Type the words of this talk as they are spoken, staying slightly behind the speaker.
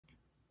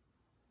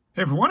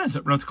Hey everyone, it's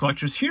UpNorth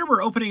Collectors here.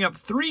 We're opening up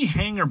 3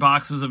 hanger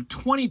boxes of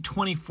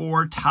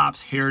 2024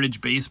 Topps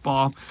Heritage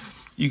Baseball.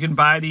 You can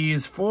buy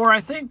these for,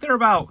 I think they're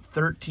about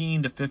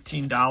 $13 to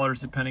 $15,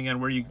 depending on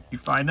where you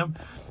find them,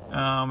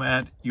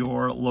 at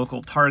your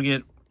local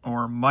Target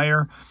or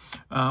Meijer,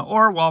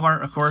 or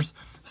Walmart, of course.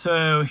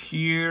 So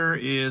here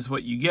is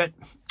what you get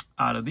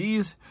out of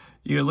these.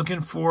 You're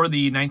looking for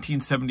the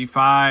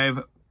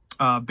 1975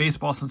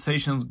 Baseball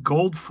Sensations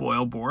Gold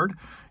Foil board.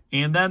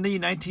 And then the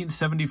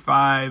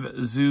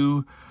 1975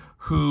 Zoo's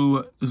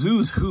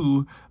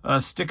Who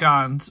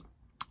stick-ons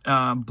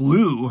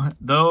blue.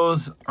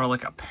 Those are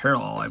like a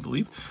parallel, I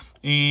believe.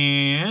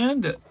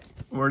 And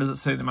where does it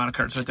say the amount of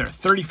cards? Right there,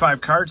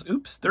 35 cards.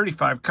 Oops,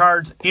 35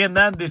 cards. And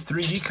then the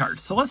 3D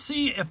cards. So let's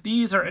see if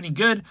these are any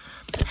good.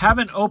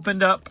 Haven't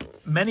opened up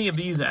many of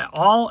these at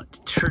all.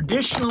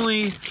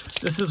 Traditionally,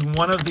 this is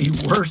one of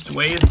the worst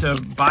ways to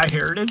buy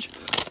Heritage.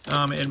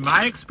 In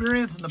my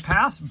experience in the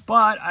past,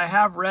 but I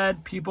have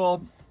read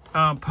people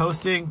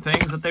posting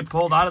things that they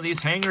pulled out of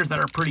these hangers that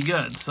are pretty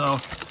good. So,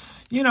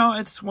 you know,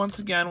 it's once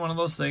again one of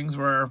those things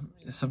where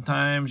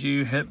sometimes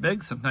you hit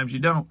big, sometimes you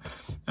don't.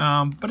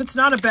 But it's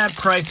not a bad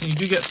price, and you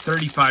do get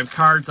 35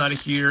 cards out of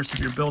here. So if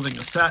you're building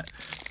a set,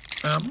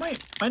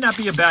 might not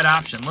be a bad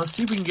option. Let's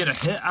see if we can get a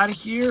hit out of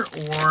here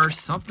or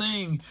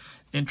something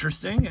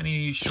interesting.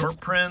 Any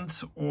short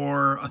prints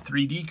or a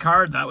 3D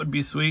card, that would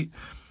be sweet.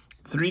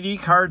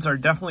 3D cards are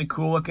definitely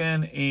cool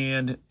looking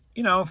and,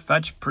 you know,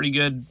 fetch pretty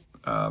good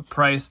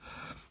price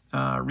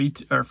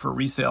for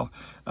resale.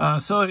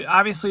 So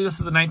obviously this is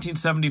the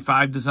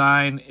 1975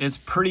 design. It's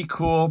pretty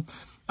cool.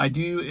 I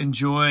do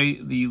enjoy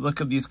the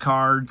look of these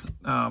cards.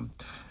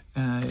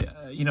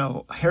 You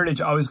know,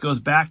 Heritage always goes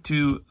back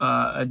to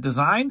a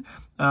design,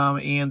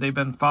 and they've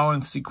been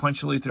following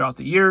sequentially throughout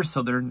the years.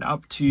 So they're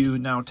up to,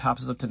 now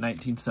Topps is up to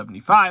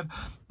 1975,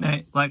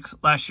 like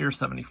last year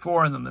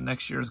 74, and then the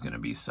next year is going to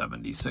be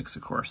 76,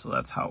 of course. So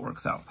that's how it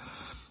works out.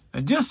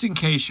 And just in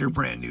case you're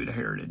brand new to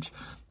Heritage.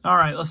 All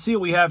right, let's see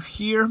what we have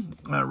here.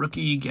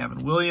 Rookie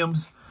Gavin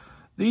Williams.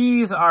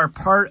 These are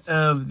part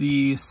of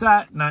the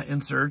set, not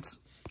inserts.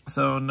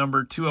 So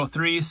number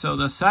 203. So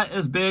the set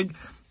is big.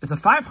 It's a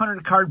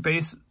 500 card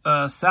base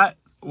set.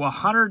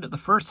 100, the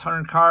first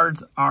 100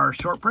 cards are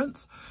short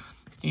prints.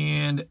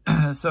 And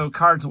so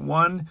cards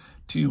 1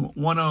 to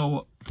 1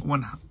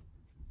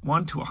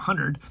 to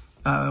 100,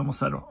 I almost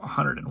said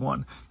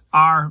 101,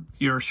 are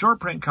your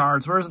short print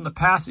cards. Whereas in the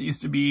past, it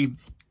used to be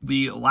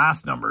the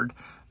last numbered.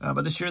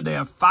 But this year they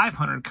have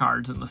 500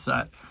 cards in the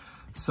set.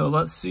 So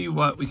let's see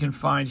what we can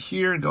find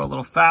here. Go a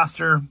little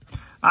faster.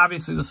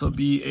 Obviously, this will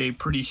be a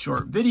pretty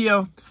short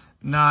video.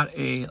 Not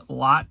a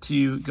lot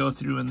to go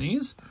through in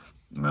these,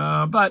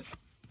 but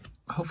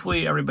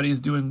hopefully everybody's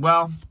doing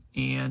well.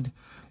 And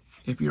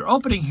if you're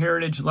opening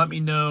Heritage, let me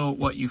know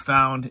what you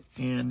found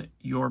in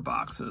your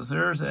boxes.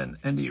 There's an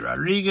Andy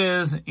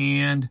Rodriguez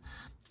and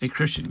a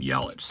Christian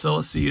Yelich. So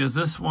let's see, is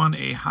this one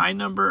a high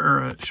number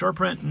or a short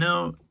print?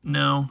 No,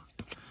 no,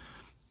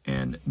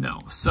 and no.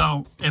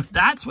 So if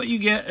that's what you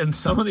get in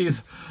some of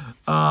these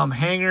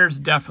hangers,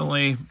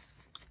 definitely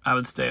I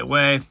would stay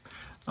away.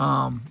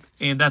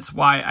 And that's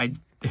why I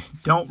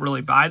don't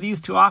really buy these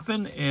too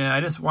often. And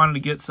I just wanted to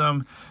get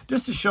some,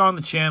 just to show on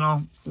the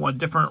channel, one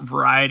different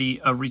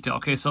variety of retail.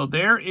 Okay, so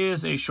there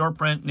is a short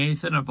print,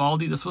 Nathan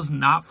Eovaldi. This was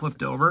not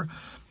flipped over.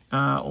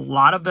 A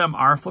lot of them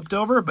are flipped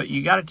over, but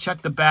you got to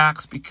check the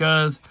backs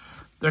because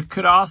there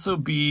could also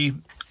be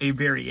a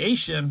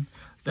variation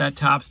that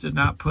Topps did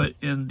not put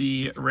in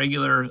the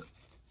regular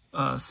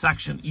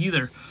section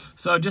either.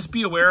 So just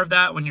be aware of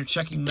that when you're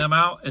checking them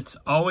out. It's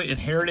always, in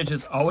Heritage,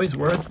 it's always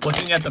worth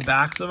looking at the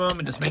backs of them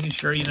and just making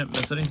sure you didn't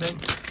miss anything.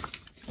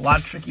 A lot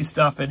of tricky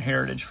stuff in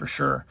Heritage for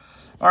sure.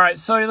 All right,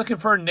 so you're looking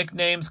for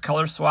nicknames,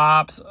 color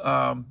swaps.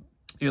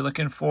 You're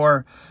looking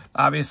for,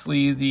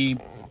 obviously, the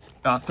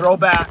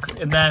throwbacks,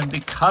 and then the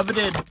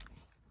coveted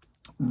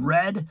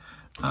red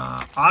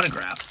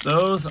autographs.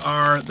 Those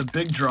are the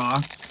big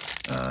draw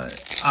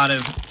out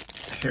of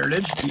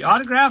Heritage. The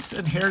autographs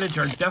in Heritage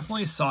are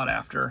definitely sought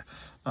after.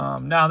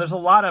 Now, there's a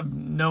lot of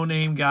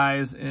no-name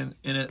guys in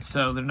it,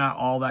 so they're not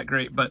all that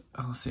great. But,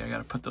 let's see, I got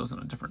to put those in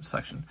a different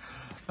section.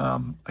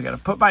 I got to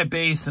put my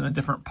base in a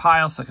different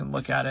pile so I can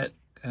look at it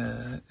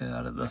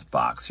out of this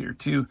box here,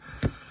 too.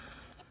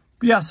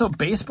 But yeah, so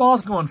baseball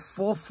is going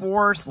full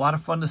force. A lot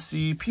of fun to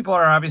see. People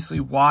are obviously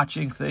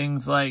watching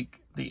things like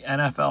the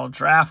NFL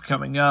draft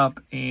coming up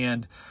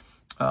and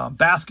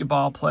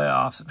basketball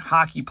playoffs and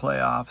hockey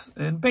playoffs.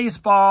 And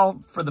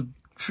baseball, for the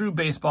true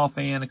baseball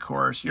fan, of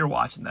course, you're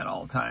watching that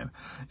all the time.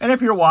 And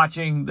if you're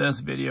watching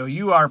this video,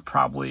 you are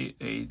probably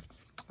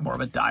more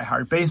of a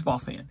diehard baseball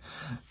fan.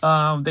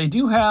 They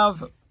do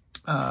have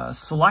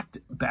select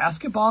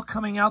basketball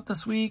coming out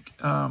this week.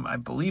 I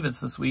believe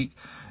it's this week.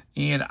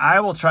 And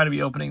I will try to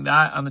be opening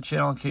that on the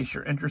channel in case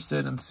you're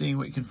interested in seeing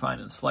what you can find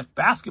in select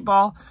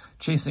basketball.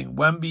 Chasing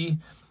Wemby.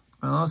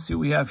 Let's see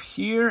what we have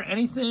here.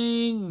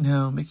 Anything?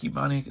 No. Mickey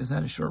Moniak. Is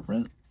that a short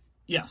print?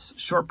 Yes,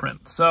 short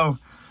print. So,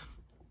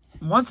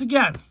 once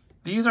again,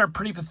 these are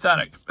pretty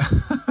pathetic.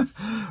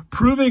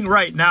 proving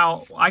right.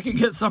 Now, I could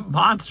get some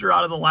monster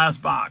out of the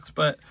last box,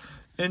 but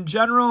in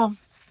general,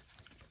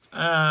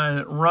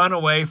 run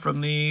away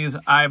from these.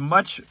 I'd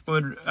much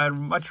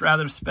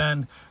rather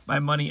spend my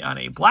money on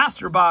a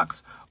blaster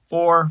box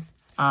or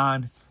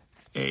on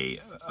a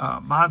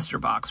monster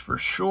box for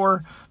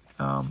sure.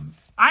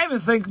 I even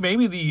think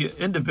maybe the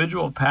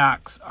individual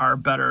packs are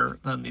better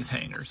than these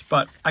hangers,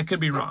 but I could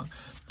be wrong.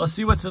 Let's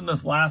see what's in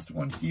this last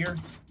one here.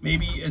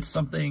 Maybe it's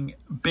something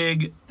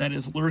big that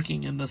is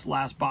lurking in this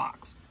last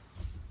box.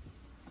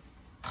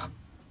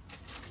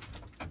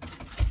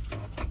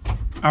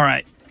 All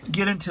right,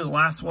 get into the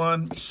last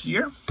one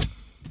here.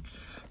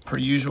 Per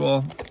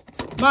usual,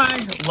 my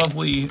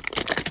lovely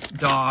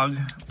dog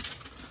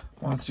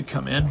wants to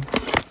come in.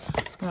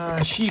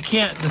 She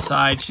can't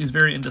decide. She's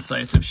very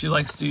indecisive. She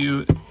likes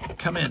to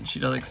come in.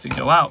 She likes to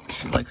go out.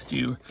 She likes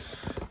to...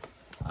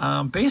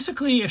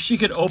 basically, if she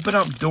could open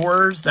up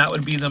doors, that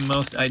would be the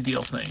most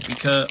ideal thing.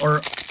 Because, or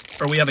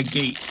we have a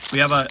gate. We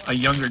have a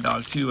younger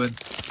dog too,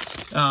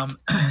 and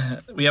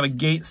we have a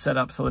gate set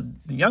up so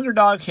the younger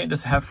dog can't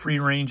just have free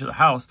range of the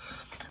house.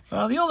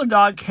 The older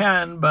dog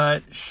can,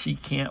 but she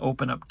can't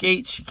open up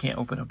gates. She can't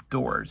open up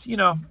doors. You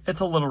know,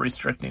 it's a little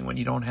restricting when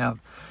you don't have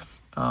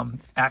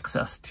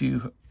access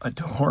to a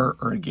door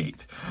or a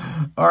gate.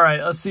 All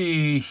right, let's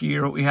see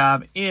here what we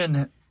have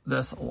in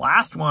this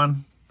last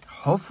one.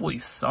 Hopefully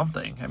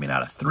something. I mean,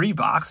 out of 3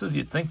 boxes,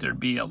 you'd think there'd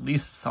be at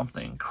least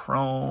something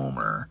chrome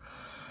or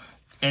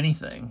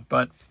anything.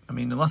 But, I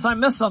mean, unless I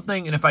missed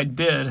something, and if I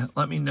did,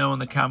 let me know in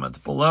the comments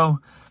below.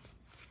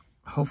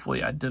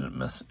 Hopefully I didn't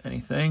miss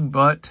anything,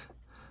 but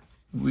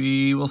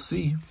we will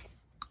see.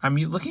 I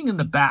mean, looking in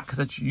the back, because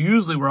that's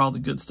usually where all the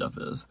good stuff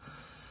is.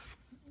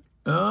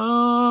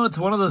 Oh, it's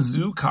one of the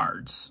zoo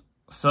cards.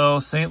 So,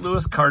 St.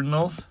 Louis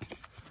Cardinals.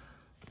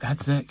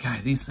 That's it,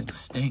 guys. These things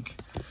stink.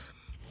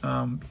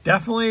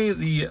 Definitely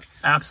the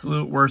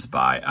absolute worst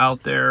buy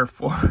out there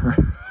for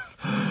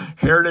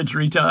Heritage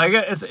retail.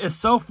 It's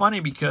so funny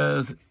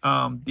because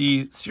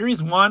the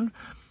Series 1,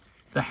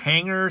 the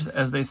hangers,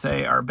 as they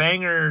say, are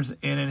bangers,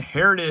 and in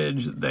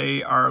Heritage,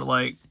 they are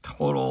like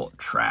total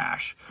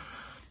trash.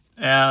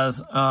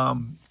 As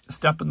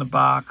Step in the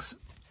Box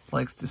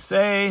likes to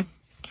say,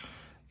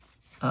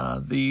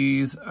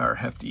 these are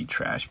Hefty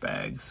trash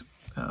bags.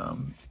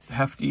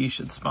 Hefty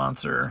should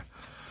sponsor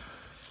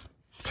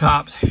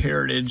Topps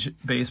Heritage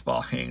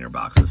baseball hanger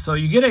boxes. So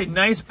you get a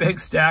nice big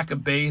stack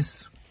of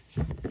base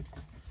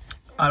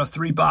out of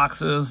 3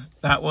 boxes.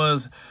 That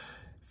was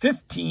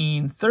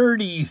 $15,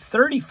 $30,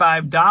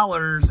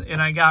 $35,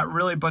 and I got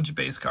really a bunch of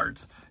base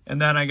cards.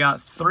 And then I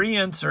got 3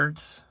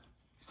 inserts,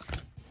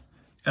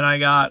 and I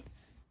got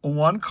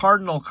 1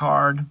 Cardinal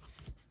card,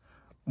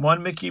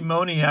 1 Mickey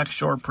Moniak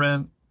short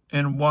print,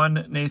 and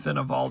 1 Nathan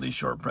Eovaldi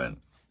short print.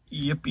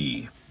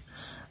 Yippee.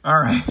 All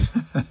right.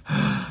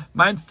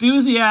 My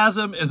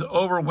enthusiasm is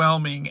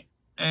overwhelming,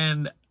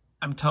 and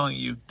I'm telling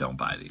you, don't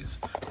buy these.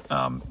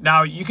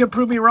 Now, you can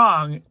prove me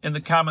wrong in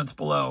the comments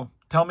below.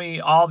 Tell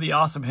me all the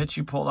awesome hits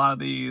you pulled out of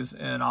these,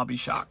 and I'll be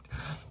shocked.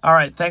 All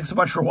right. Thanks so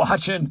much for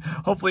watching.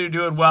 Hopefully you're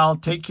doing well.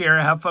 Take care.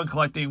 Have fun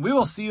collecting. We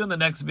will see you in the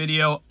next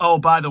video. Oh,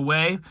 by the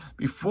way,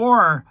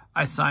 before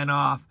I sign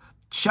off,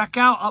 check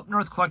out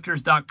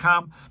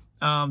UpNorthCollectors.com.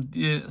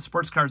 The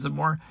sports cards and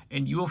more,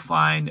 and you will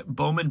find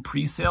Bowman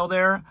pre-sale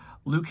there.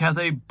 Luke has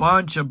a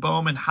bunch of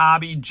Bowman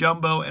hobby,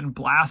 jumbo, and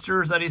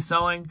blasters that he's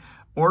selling.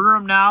 Order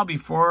them now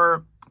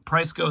before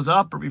price goes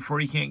up or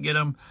before you can't get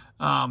them.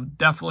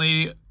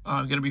 Definitely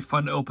going to be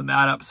fun to open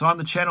that up. So on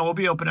the channel, we'll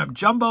be opening up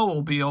jumbo,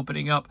 we'll be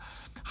opening up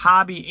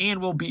hobby,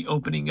 and we'll be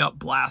opening up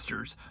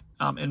blasters.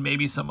 And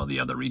maybe some of the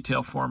other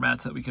retail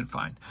formats that we can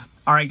find.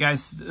 All right,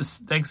 guys,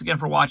 thanks again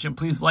for watching.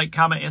 Please like,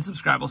 comment, and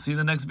subscribe. We'll see you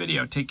in the next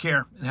video. Take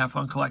care and have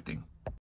fun collecting.